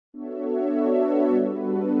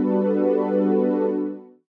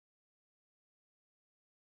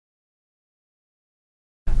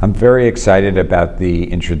I'm very excited about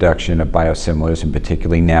the introduction of biosimilars, and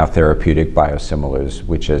particularly now therapeutic biosimilars,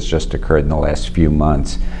 which has just occurred in the last few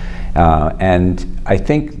months. And I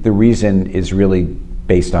think the reason is really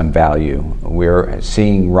based on value. We're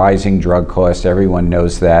seeing rising drug costs. Everyone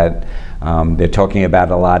knows that. They're talking about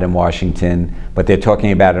it a lot in Washington, but they're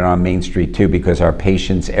talking about it on Main Street too, because our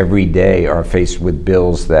patients every day are faced with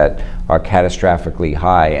bills that are catastrophically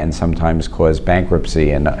high and sometimes cause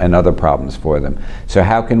bankruptcy and other problems for them. So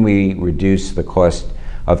how can we reduce the cost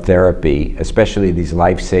of therapy, especially these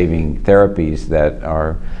life-saving therapies that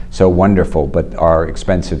are so wonderful but are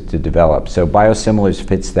expensive to develop? So biosimilars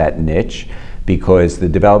fits that niche because the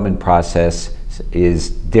development process is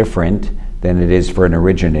different than it is for an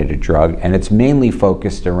originator drug, and it's mainly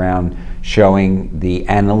focused around showing the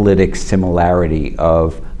analytic similarity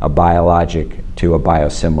of a biologic to a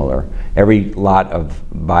biosimilar. Every lot of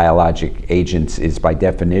biologic agents is by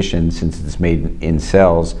definition, since it's made in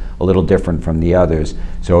cells, a little different from the others.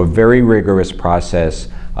 So a very rigorous process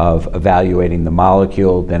of evaluating the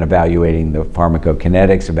molecule, then evaluating the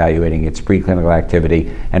pharmacokinetics, evaluating its preclinical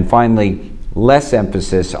activity, and finally less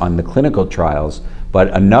emphasis on the clinical trials, but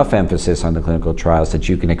enough emphasis on the clinical trials that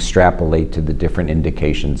you can extrapolate to the different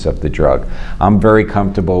indications of the drug. I'm very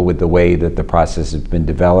comfortable with the way that the process has been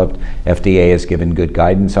developed. FDA has given good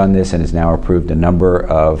guidance on this and has now approved a number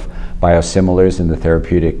of biosimilars in the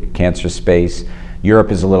therapeutic cancer space.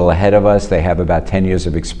 Europe is a little ahead of us. They have about 10 years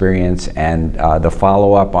of experience, and the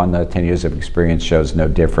follow-up on the 10 years of experience shows no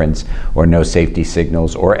difference or no safety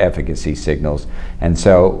signals or efficacy signals. And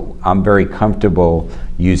so I'm very comfortable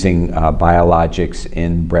using biologics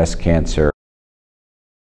in breast cancer